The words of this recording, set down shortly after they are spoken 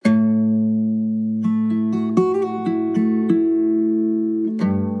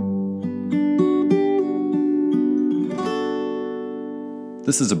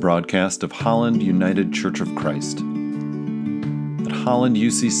This is a broadcast of Holland United Church of Christ. At Holland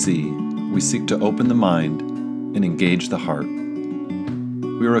UCC, we seek to open the mind and engage the heart.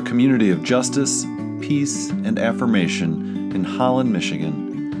 We are a community of justice, peace, and affirmation in Holland,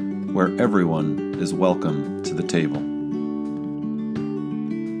 Michigan, where everyone is welcome to the table.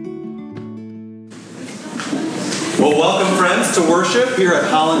 Well, welcome, friends, to worship here at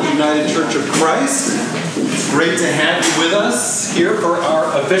Holland United Church of Christ. It's great to have you with us here for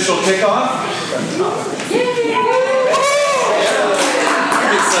our official kickoff.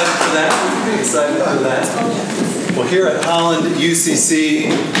 Pretty excited for that. Well, here at Holland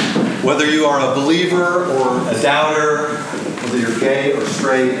UCC, whether you are a believer or a doubter, whether you're gay or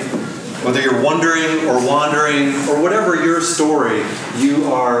straight, whether you're wondering or wandering, or whatever your story,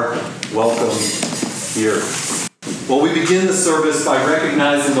 you are welcome here. Well, we begin the service by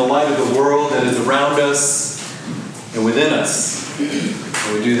recognizing the light of the world that is around us and within us.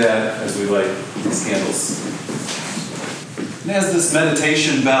 And we do that as we light these candles. And as this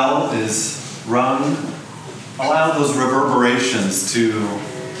meditation bell is rung, allow those reverberations to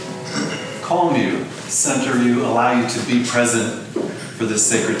calm you, center you, allow you to be present for this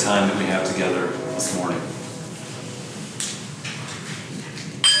sacred time that we have together this morning.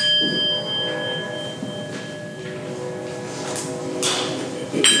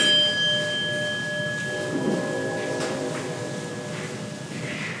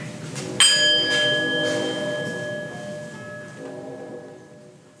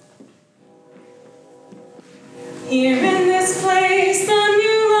 Here in this place, the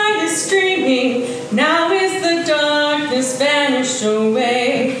new light is streaming. Now is the darkness vanished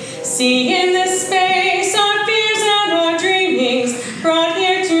away. See in this space our fears and our dreamings, brought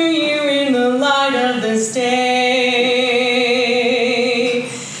here to you in the light of this day.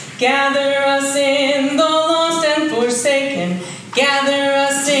 Gather us in the lost and forsaken. Gather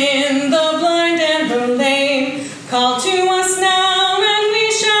us in the blind and the lame. Call to us now and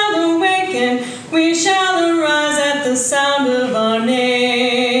we shall awaken. We shall arise at the sound of our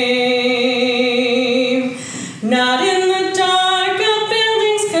name. Not in the dark of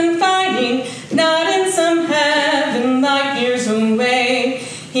buildings confining, not in some heaven light years away.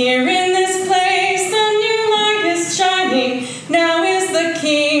 Here in this place the new light is shining. Now is the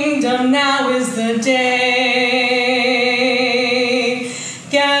kingdom, now is the day.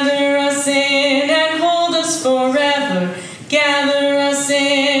 Gather us in and hold us forever. Gather us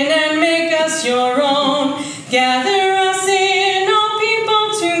in and make us your own. Gather us in, all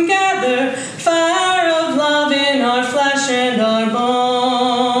people together, fire of love in our flesh and our bone.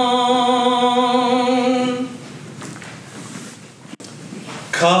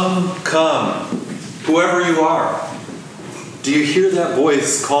 Come, come, whoever you are. Do you hear that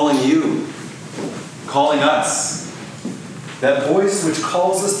voice calling you, calling us? That voice which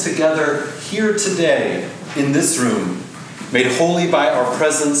calls us together here today in this room, made holy by our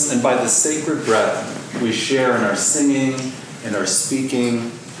presence and by the sacred breath we share in our singing and our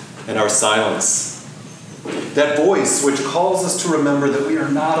speaking and our silence. That voice which calls us to remember that we are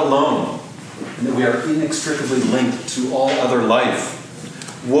not alone and that we are inextricably linked to all other life,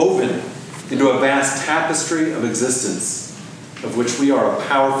 woven into a vast tapestry of existence of which we are a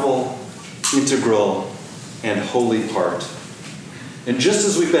powerful, integral, and holy part. And just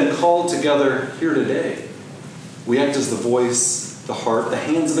as we've been called together here today, we act as the voice, the heart, the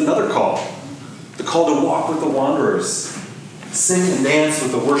hands of another call. The call to walk with the wanderers, sing and dance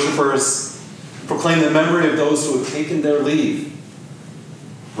with the worshipers, proclaim the memory of those who have taken their leave,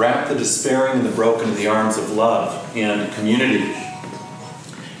 wrap the despairing and the broken in the arms of love and community,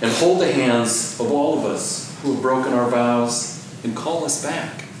 and hold the hands of all of us who have broken our vows and call us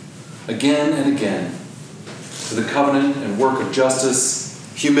back again and again to the covenant and work of justice,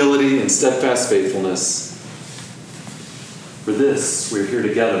 humility, and steadfast faithfulness. For this, we're here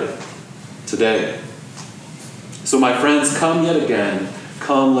together today. So my friends, come yet again.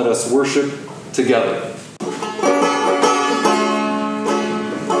 Come, let us worship together.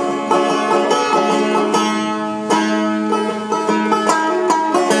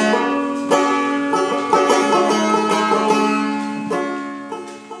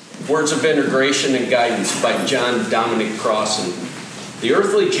 Words of Integration and Guidance by John Dominic Crossan. The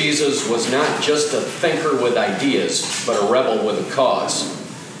earthly Jesus was not just a thinker with ideas, but a rebel with a cause.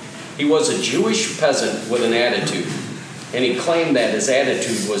 He was a Jewish peasant with an attitude, and he claimed that his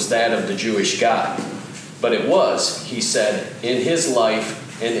attitude was that of the Jewish God. But it was, he said, in his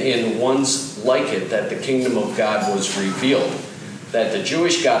life and in ones like it that the kingdom of God was revealed, that the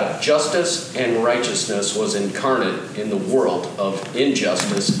Jewish God of justice and righteousness was incarnate in the world of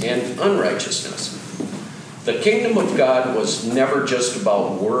injustice and unrighteousness. The kingdom of God was never just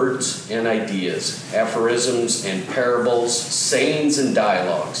about words and ideas, aphorisms and parables, sayings and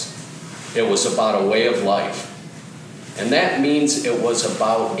dialogues. It was about a way of life. And that means it was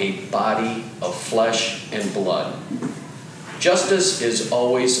about a body of flesh and blood. Justice is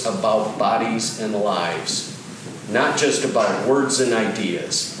always about bodies and lives, not just about words and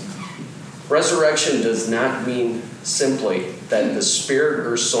ideas. Resurrection does not mean simply that the spirit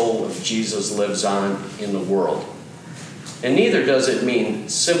or soul of Jesus lives on in the world. And neither does it mean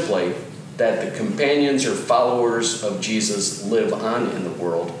simply that the companions or followers of Jesus live on in the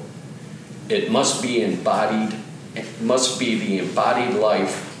world. It must be embodied. It must be the embodied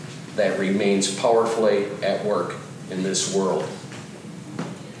life that remains powerfully at work in this world.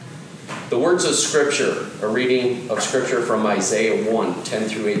 The words of Scripture, a reading of Scripture from Isaiah 1, 10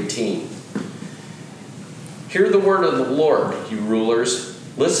 through 18. Hear the word of the Lord, you rulers.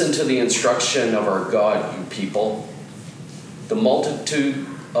 Listen to the instruction of our God, you people. The multitude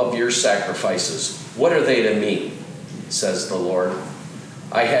of your sacrifices, what are they to me? Says the Lord.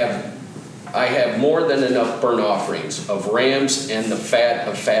 I have more than enough burnt offerings of rams and the fat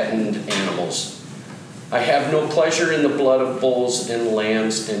of fattened animals. I have no pleasure in the blood of bulls and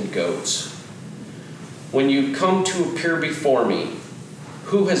lambs and goats. When you come to appear before me,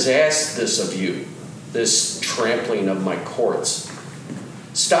 who has asked this of you, this trampling of my courts?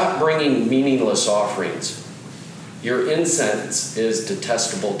 Stop bringing meaningless offerings. Your incense is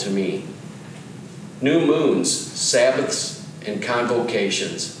detestable to me. New moons, Sabbaths, and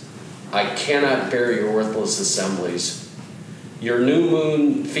convocations. I cannot bear your worthless assemblies. Your new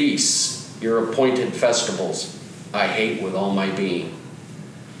moon feasts, your appointed festivals, I hate with all my being.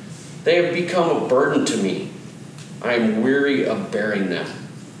 They have become a burden to me. I am weary of bearing them.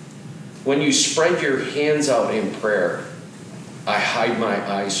 When you spread your hands out in prayer, I hide my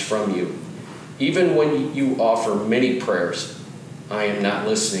eyes from you. Even when you offer many prayers, I am not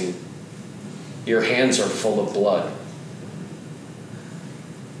listening. Your hands are full of blood.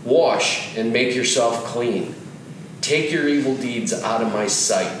 Wash and make yourself clean. Take your evil deeds out of my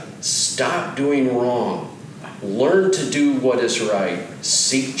sight. Stop doing wrong. Learn to do what is right.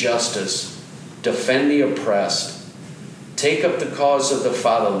 Seek justice. Defend the oppressed. Take up the cause of the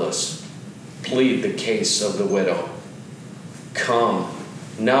fatherless. Plead the case of the widow. Come,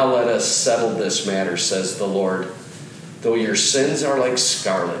 now let us settle this matter, says the Lord. Though your sins are like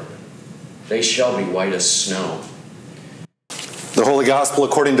scarlet, they shall be white as snow. The Holy Gospel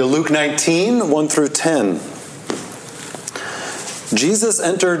according to Luke 19, 1 through 10. Jesus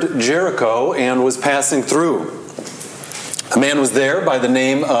entered Jericho and was passing through. A man was there by the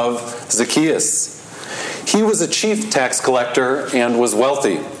name of Zacchaeus. He was a chief tax collector and was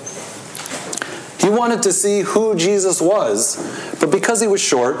wealthy. He wanted to see who Jesus was, but because he was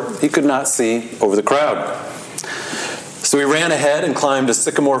short, he could not see over the crowd. So he ran ahead and climbed a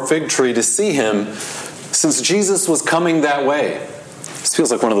sycamore fig tree to see him, since Jesus was coming that way. This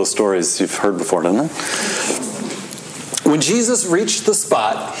feels like one of those stories you've heard before, doesn't it? When Jesus reached the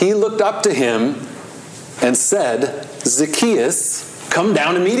spot, he looked up to him and said, Zacchaeus, come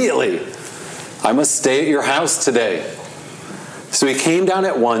down immediately. I must stay at your house today. So he came down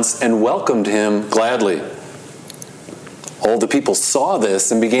at once and welcomed him gladly. All the people saw this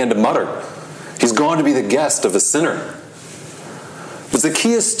and began to mutter, he's gone to be the guest of a sinner. But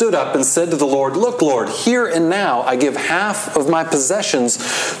Zacchaeus stood up and said to the Lord, look, Lord, here and now I give half of my possessions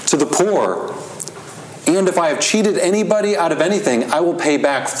to the poor. And if I have cheated anybody out of anything, I will pay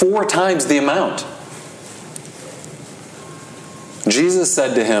back 4 times the amount. Jesus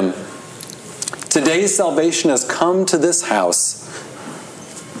said to him, today's salvation has come to this house,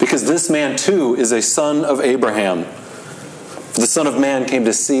 because this man too is a son of Abraham. For the Son of Man came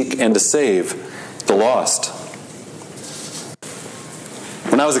to seek and to save the lost.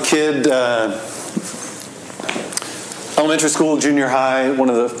 When I was a kid, elementary school, junior high, one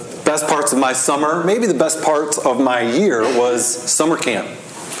of the best parts of my summer, maybe the best part of my year, was summer camp.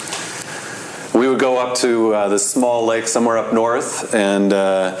 We would go up to this small lake somewhere up north and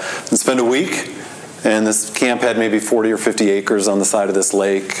spend a week. And this camp had maybe 40 or 50 acres on the side of this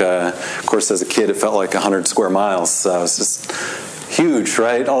lake. Of course, as a kid, it felt like 100 square miles. It was just huge,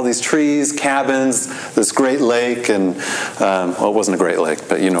 right? All these trees, cabins, this great lake, and, well, it wasn't a great lake,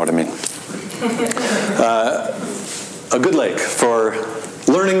 but you know what I mean. A good lake for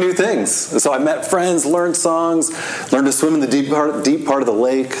learning new things. So I met friends, learned songs, learned to swim in the deep part of the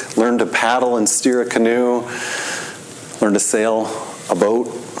lake, learned to paddle and steer a canoe, learned to sail a boat,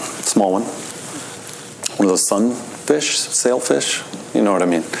 small one. One of those sunfish, sailfish, you know what I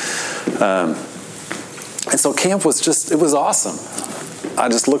mean. And so camp was it was awesome. I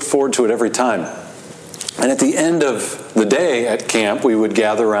just looked forward to it every time. And at the end of the day at camp, we would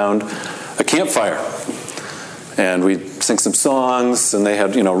gather around a campfire. And we'd sing some songs, and they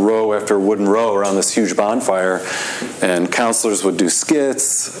had, row after wooden row around this huge bonfire. And counselors would do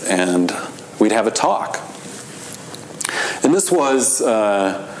skits, and we'd have a talk. And this was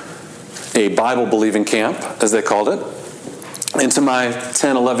a Bible-believing camp, as they called it. And to my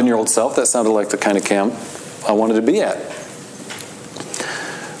 10, 11-year-old self, that sounded like the kind of camp I wanted to be at.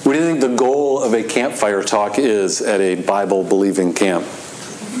 What do you think the goal of a campfire talk is at a Bible-believing camp?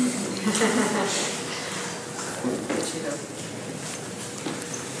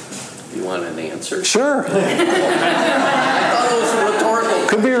 You want an answer? Sure. I thought it was rhetorical.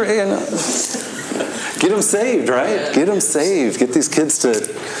 Could be, get them saved, right? Yeah. Get them saved. Get these kids to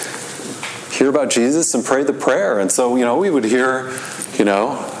hear about Jesus and pray the prayer. And so, we would hear,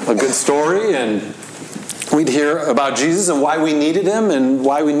 a good story, and we'd hear about Jesus and why we needed him, and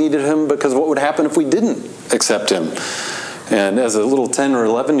why we needed him because what would happen if we didn't accept him. And as a little 10 or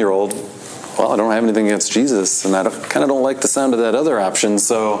 11-year-old, well, I don't have anything against Jesus, and I kind of don't like the sound of that other option,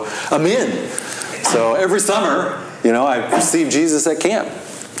 so I'm in. So every summer, I received Jesus at camp,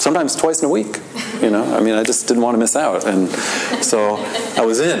 sometimes twice in a week. I just didn't want to miss out, and so I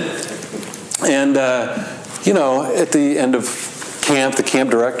was in. And, at the end of camp, the camp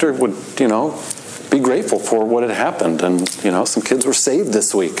director would, be grateful for what had happened, and, some kids were saved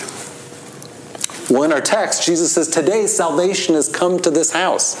this week. Well, in our text, Jesus says, "Today salvation has come to this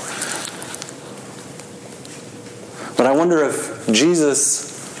house." But I wonder if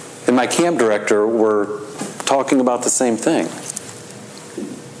Jesus and my camp director were talking about the same thing.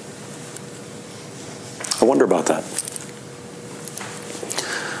 I wonder about that.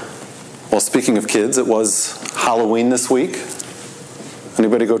 Well, speaking of kids, it was Halloween this week.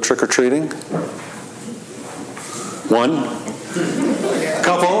 Anybody go trick-or-treating? One?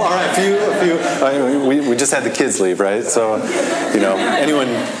 Couple? All right, a few. We just had the kids leave, right? So,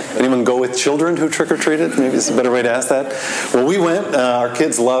 anyone go with children who trick-or-treated? Maybe it's a better way to ask that. Well, we went. Our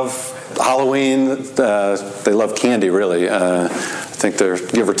kids love Halloween. They love candy, really. I think they're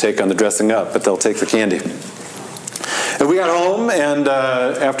give or take on the dressing up, but they'll take the candy. And we got home, and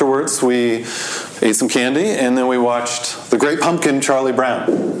afterwards we ate some candy, and then we watched The Great Pumpkin, Charlie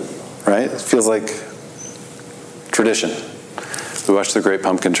Brown. Right? It feels like tradition. We watched The Great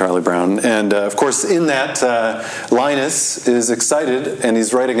Pumpkin, Charlie Brown. And, of course, in that, Linus is excited, and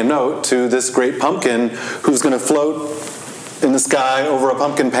he's writing a note to this great pumpkin who's going to float in the sky over a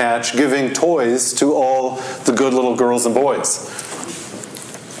pumpkin patch, giving toys to all the good little girls and boys.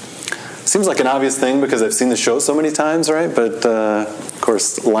 Seems like an obvious thing because I've seen the show so many times, right? But, of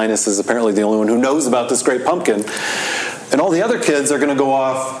course, Linus is apparently the only one who knows about this great pumpkin. And all the other kids are going to go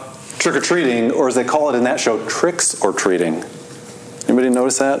off trick-or-treating, or as they call it in that show, tricks-or-treating. Anybody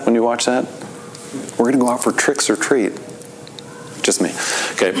notice that when you watch that? We're going to go out for tricks or treat. Just me.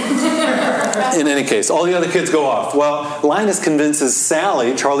 Okay. In any case, all the other kids go off. Well, Linus convinces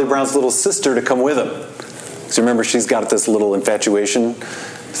Sally, Charlie Brown's little sister, to come with him. So remember, she's got this little infatuation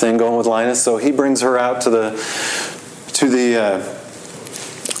thing going with Linus. So he brings her out to the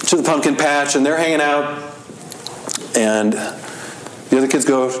pumpkin patch, and they're hanging out. And the other kids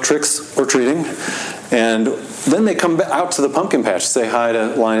go tricks or treating, and then they come out to the pumpkin patch to say hi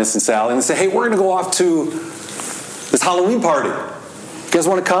to Linus and Sally, and they say, "Hey, we're going to go off to this Halloween party. You guys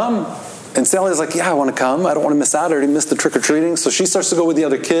want to come?" And Sally's like, "Yeah, I want to come. I don't want to miss out. I already missed the trick-or-treating." So she starts to go with the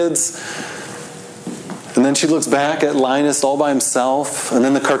other kids, and then she looks back at Linus all by himself, and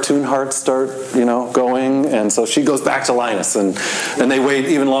then the cartoon hearts start, going, and so she goes back to Linus, and they wait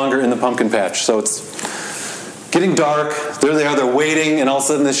even longer in the pumpkin patch. So it's getting dark. There they are. They're waiting, and all of a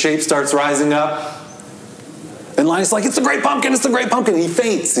sudden the shape starts rising up. And Linus is like, "It's the great pumpkin, it's the great pumpkin." He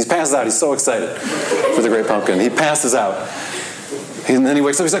faints. He passes out. He's so excited for the great pumpkin. He passes out. And then he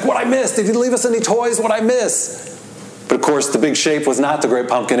wakes up. He's like, "What I missed? Did he leave us any toys? What I miss?" But of course, the big shape was not the great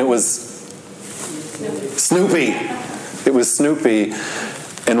pumpkin. It was Snoopy. It was Snoopy.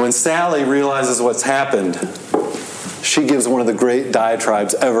 And when Sally realizes what's happened, she gives one of the great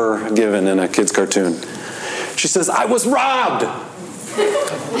diatribes ever given in a kid's cartoon. She says, "I was robbed.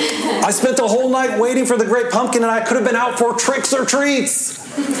 I spent the whole night waiting for the great pumpkin, and I could have been out for tricks or treats."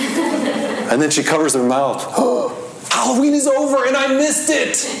 And then she covers her mouth. "Oh, Halloween is over, and I missed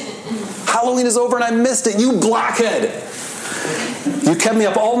it. Halloween is over, and I missed it. You blockhead. You kept me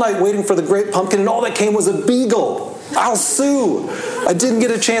up all night waiting for the great pumpkin, and all that came was a beagle. I'll sue. I didn't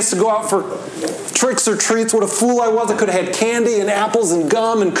get a chance to go out for tricks or treats. What a fool I was. I could have had candy and apples and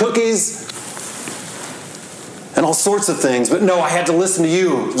gum and cookies. and all sorts of things. But no, I had to listen to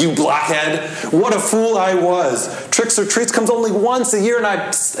you, you blockhead. What a fool I was. Tricks or Treats comes only once a year, and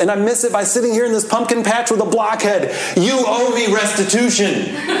I miss it by sitting here in this pumpkin patch with a blockhead. You owe me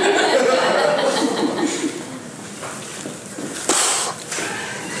restitution.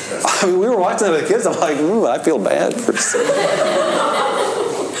 I mean, we were watching that with the kids. I'm like, ooh, I feel bad for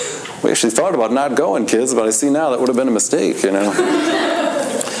We actually thought about not going, kids, but I see now that would have been a mistake, you know.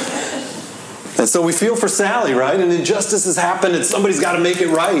 And so we feel for Sally, right? An injustice has happened and somebody's got to make it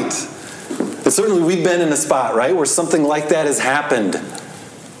right. And certainly we've been in a spot, right, where something like that has happened.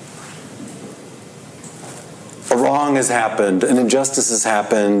 A wrong has happened, an injustice has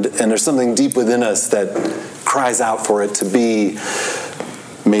happened, and there's something deep within us that cries out for it to be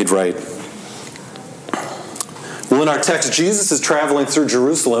made right. Well, in our text, Jesus is traveling through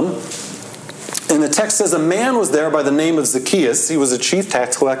Jerusalem, and the text says a man was there by the name of Zacchaeus. He was a chief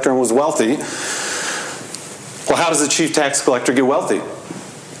tax collector and was wealthy. Well, how does a chief tax collector get wealthy?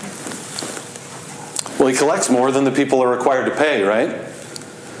 Well, he collects more than the people are required to pay, right?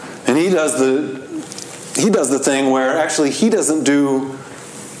 And he does the thing where actually he doesn't do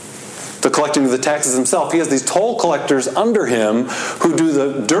the collecting of the taxes himself. He has these toll collectors under him who do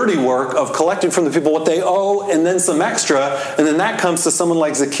the dirty work of collecting from the people what they owe and then some extra, and then that comes to someone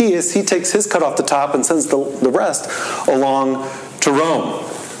like Zacchaeus. He takes his cut off the top and sends the rest along to Rome.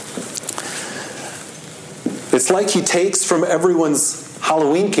 It's like he takes from everyone's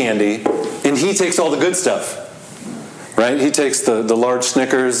Halloween candy and he takes all the good stuff, right? He takes the large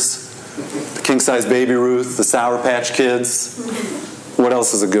Snickers, the king-size Baby Ruth, the Sour Patch Kids. What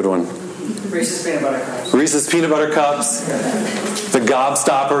else is a good one? Reese's Peanut Butter Cups. Reese's Peanut Butter Cups, the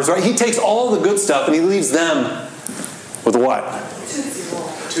Gobstoppers, right? He takes all the good stuff and he leaves them with what?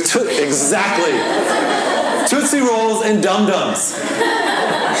 Exactly. Tootsie Rolls and Dum Dums.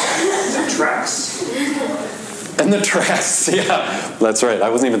 The tracks. And the tracks, yeah. That's right. I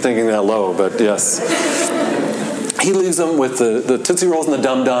wasn't even thinking that low, but yes. He leaves them with the Tootsie Rolls and the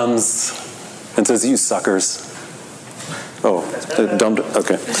Dum Dums and says, you suckers. Oh, the Dum Dum,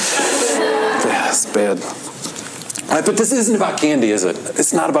 okay. That's bad. All right, but this isn't about candy, is it?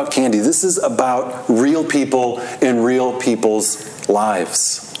 It's not about candy. This is about real people in real people's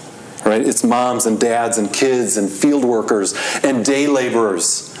lives. Right? It's moms and dads and kids and field workers and day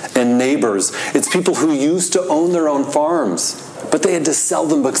laborers and neighbors. It's people who used to own their own farms, but they had to sell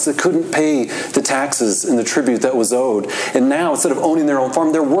them because they couldn't pay the taxes and the tribute that was owed. And now, instead of owning their own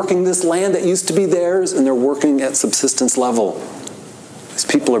farm, they're working this land that used to be theirs, and they're working at subsistence level. These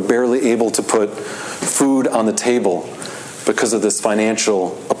people are barely able to put food on the table because of this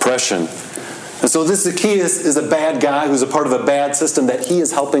financial oppression. And so this Zacchaeus is a bad guy who's a part of a bad system that he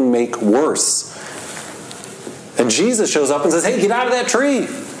is helping make worse. And Jesus shows up and says, hey, get out of that tree.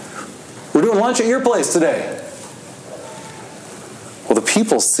 We're doing lunch at your place today. Well, the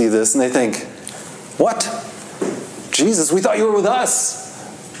people see this and they think, what? Jesus, we thought you were with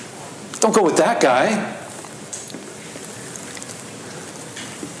us. Don't go with that guy.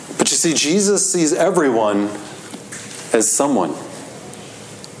 But you see, Jesus sees everyone as someone.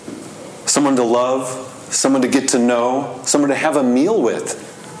 Someone to love, someone to get to know, someone to have a meal with.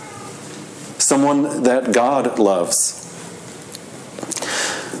 Someone that God loves.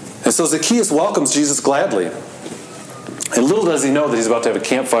 And so Zacchaeus welcomes Jesus gladly. And little does he know that he's about to have a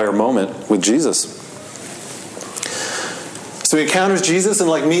campfire moment with Jesus. So he encounters Jesus, and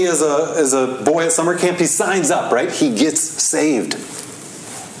like me as a boy at summer camp, he signs up, right? He gets saved.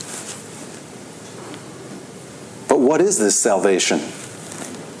 But what is this salvation?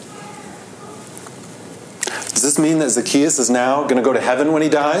 Does this mean that Zacchaeus is now going to go to heaven when he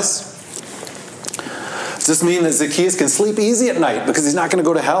dies? Does this mean that Zacchaeus can sleep easy at night because he's not going to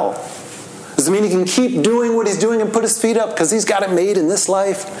go to hell? Does it mean he can keep doing what he's doing and put his feet up because he's got it made in this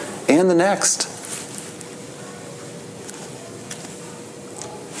life and the next?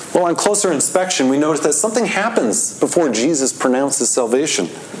 Well, on closer inspection, we notice that something happens before Jesus pronounces salvation.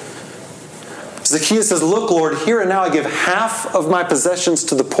 Zacchaeus says, look, Lord, here and now I give half of my possessions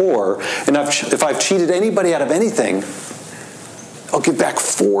to the poor, and if I've cheated anybody out of anything, I'll give back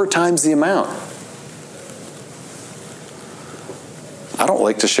 4 times the amount. I don't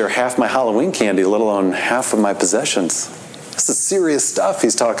like to share half my Halloween candy, let alone half of my possessions. This is serious stuff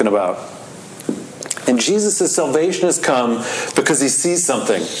he's talking about. And Jesus' salvation has come because he sees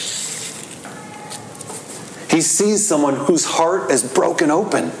something. He sees someone whose heart is broken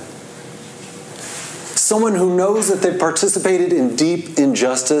open. Someone who knows that they've participated in deep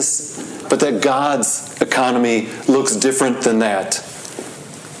injustice, but that God's economy looks different than that.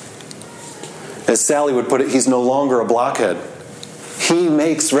 As Sally would put it, he's no longer a blockhead. He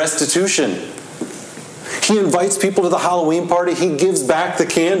makes restitution. He invites people to the Halloween party. He gives back the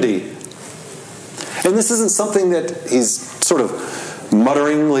candy. And this isn't something that he's sort of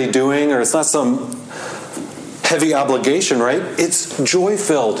mutteringly doing, or it's not some heavy obligation, right? It's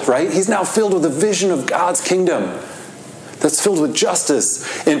joy-filled, right? He's now filled with a vision of God's kingdom that's filled with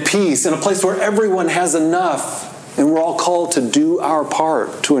justice and peace, in a place where everyone has enough, and we're all called to do our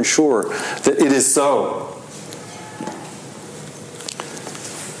part to ensure that it is so.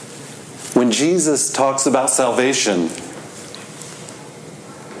 When Jesus talks about salvation,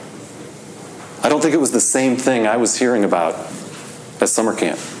 I don't think it was the same thing I was hearing about at summer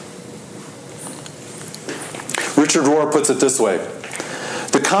camp. Richard Rohr puts it this way: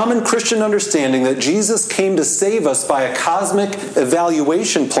 the common Christian understanding that Jesus came to save us by a cosmic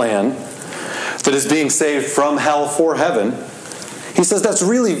evaluation plan that is being saved from hell for heaven, he says that's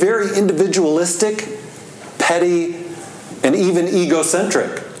really very individualistic, petty, and even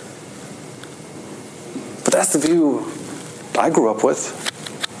egocentric. But that's the view I grew up with.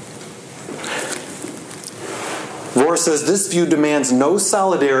 Rohr says this view demands no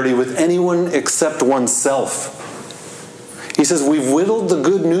solidarity with anyone except oneself. He says we've whittled the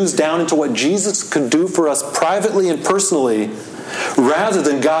good news down into what Jesus could do for us privately and personally, rather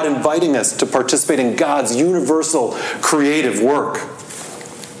than God inviting us to participate in God's universal creative work.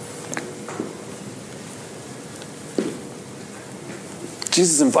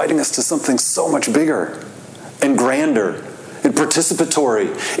 Jesus is inviting us to something so much bigger and grander and participatory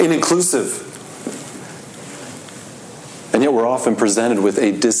and inclusive. And yet we're often presented with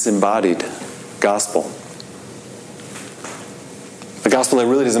a disembodied gospel. A gospel that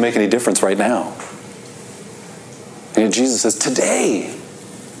really doesn't make any difference right now. And yet Jesus says, today,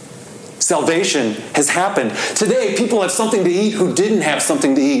 salvation has happened. Today, people have something to eat who didn't have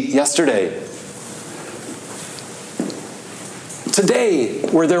something to eat yesterday. Today,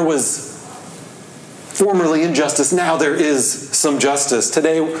 where there was formerly injustice, now there is some justice.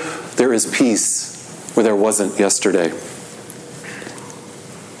 Today, there is peace where there wasn't yesterday.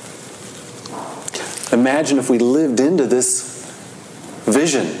 Imagine if we lived into this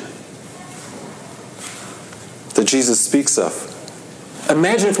vision that Jesus speaks of.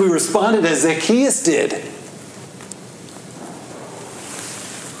 Imagine if we responded as Zacchaeus did.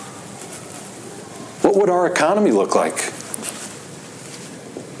 What would our economy look like?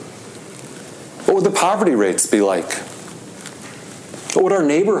 What would the poverty rates be like? What would our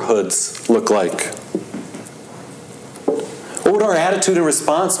neighborhoods look like? What would our attitude and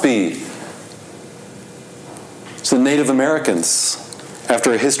response be to the Native Americans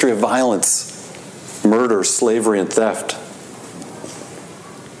after a history of violence, murder, slavery, and theft?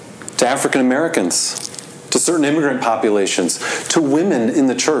 To African Americans, to certain immigrant populations, to women in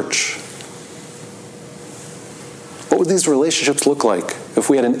the church? What would these relationships look like if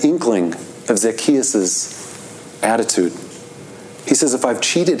we had an inkling of Zacchaeus' attitude? He says, if I've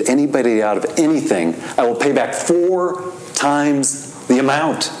cheated anybody out of anything, I will pay back 4 times the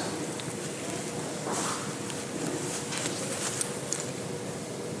amount.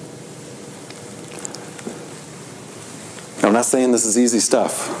 Now, I'm not saying this is easy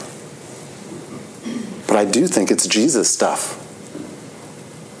stuff, but I do think it's Jesus stuff.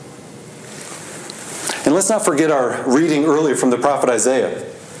 And let's not forget our reading earlier from the prophet Isaiah,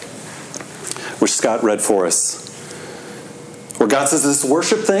 which Scott read for us, where God says this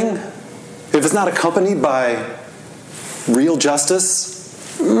worship thing, if it's not accompanied by real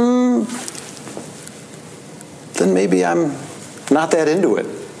justice, then maybe I'm not that into it.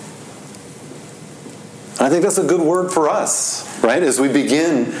 And I think that's a good word for us, right? As we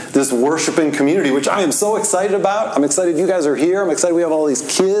begin this worshiping community, which I am so excited about. I'm excited you guys are here. I'm excited we have all these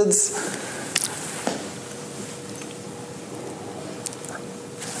kids.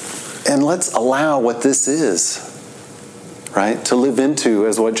 And let's allow what this is, right, to live into,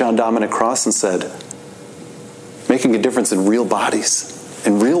 as what John Dominic Crossan said, making a difference in real bodies,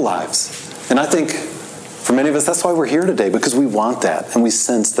 in real lives. And I think for many of us, that's why we're here today, because we want that, and we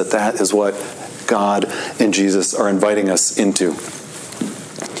sense that that is what God and Jesus are inviting us into.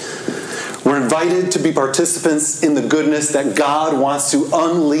 We're invited to be participants in the goodness that God wants to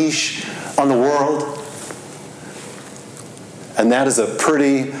unleash on the world. And that is a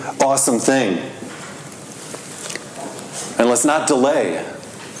pretty awesome thing. And let's not delay,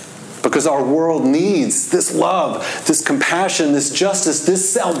 because our world needs this love, this compassion, this justice, this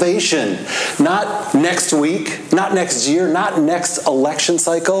salvation. Not next week, not next year, not next election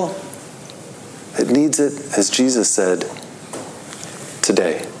cycle. It needs it, as Jesus said,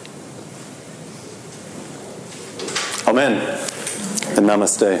 today. Amen. And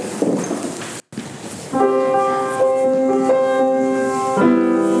namaste.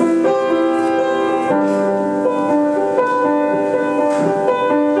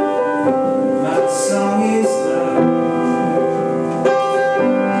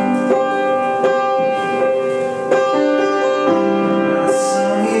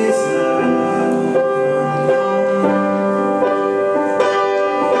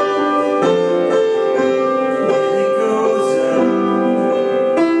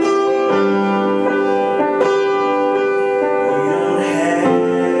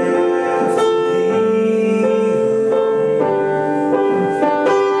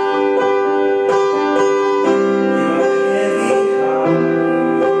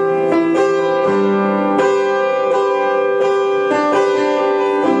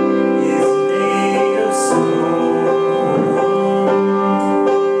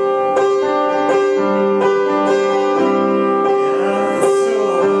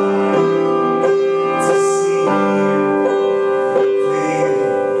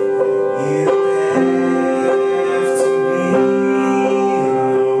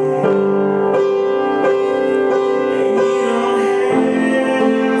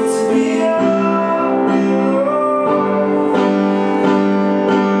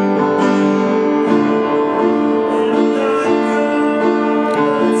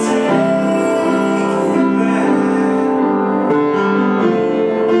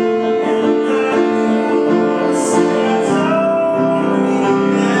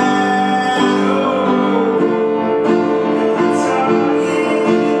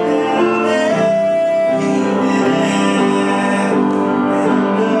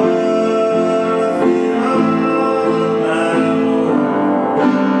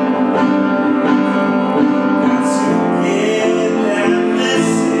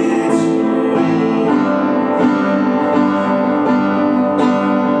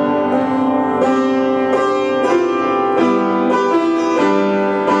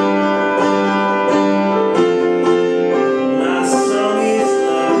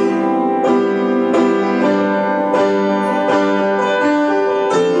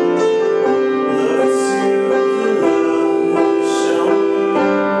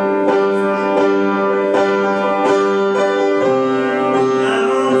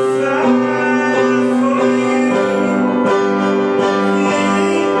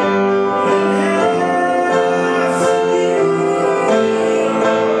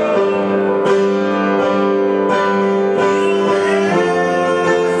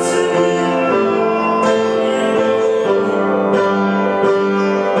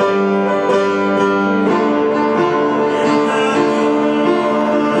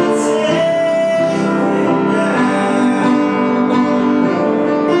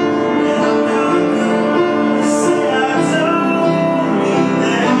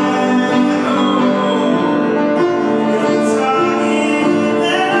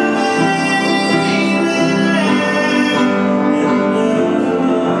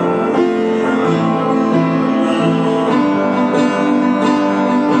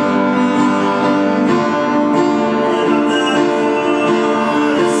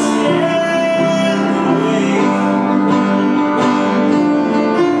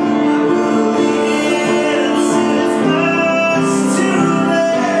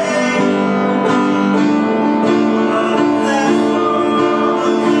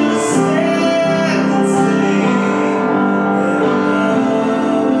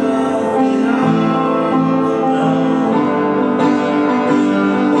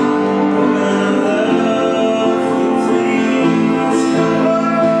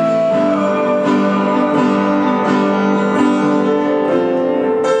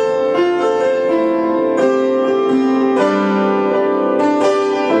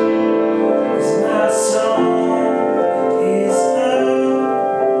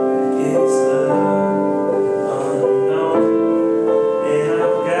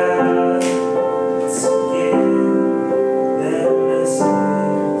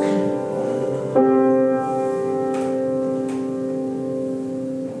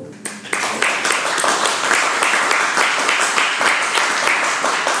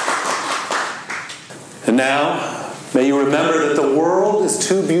 And now, may you remember that the world is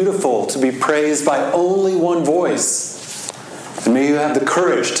too beautiful to be praised by only one voice. And may you have the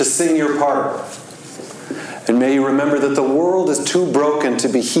courage to sing your part. And may you remember that the world is too broken to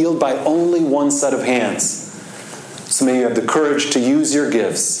be healed by only one set of hands. So may you have the courage to use your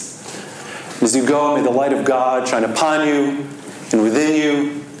gifts. And as you go, may the light of God shine upon you, and within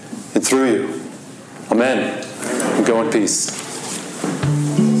you, and through you. Amen. And go in peace.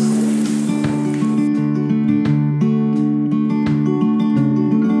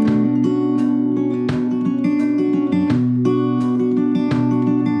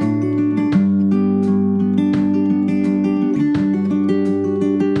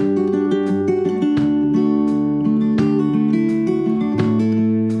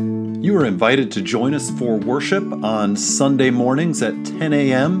 You are invited to join us for worship on Sunday mornings at 10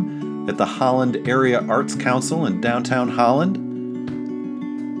 a.m. at the Holland Area Arts Council in downtown Holland.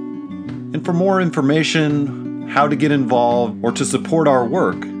 And for more information, how to get involved, or to support our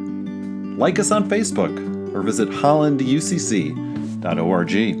work, like us on Facebook or visit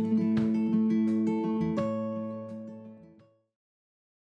hollanducc.org.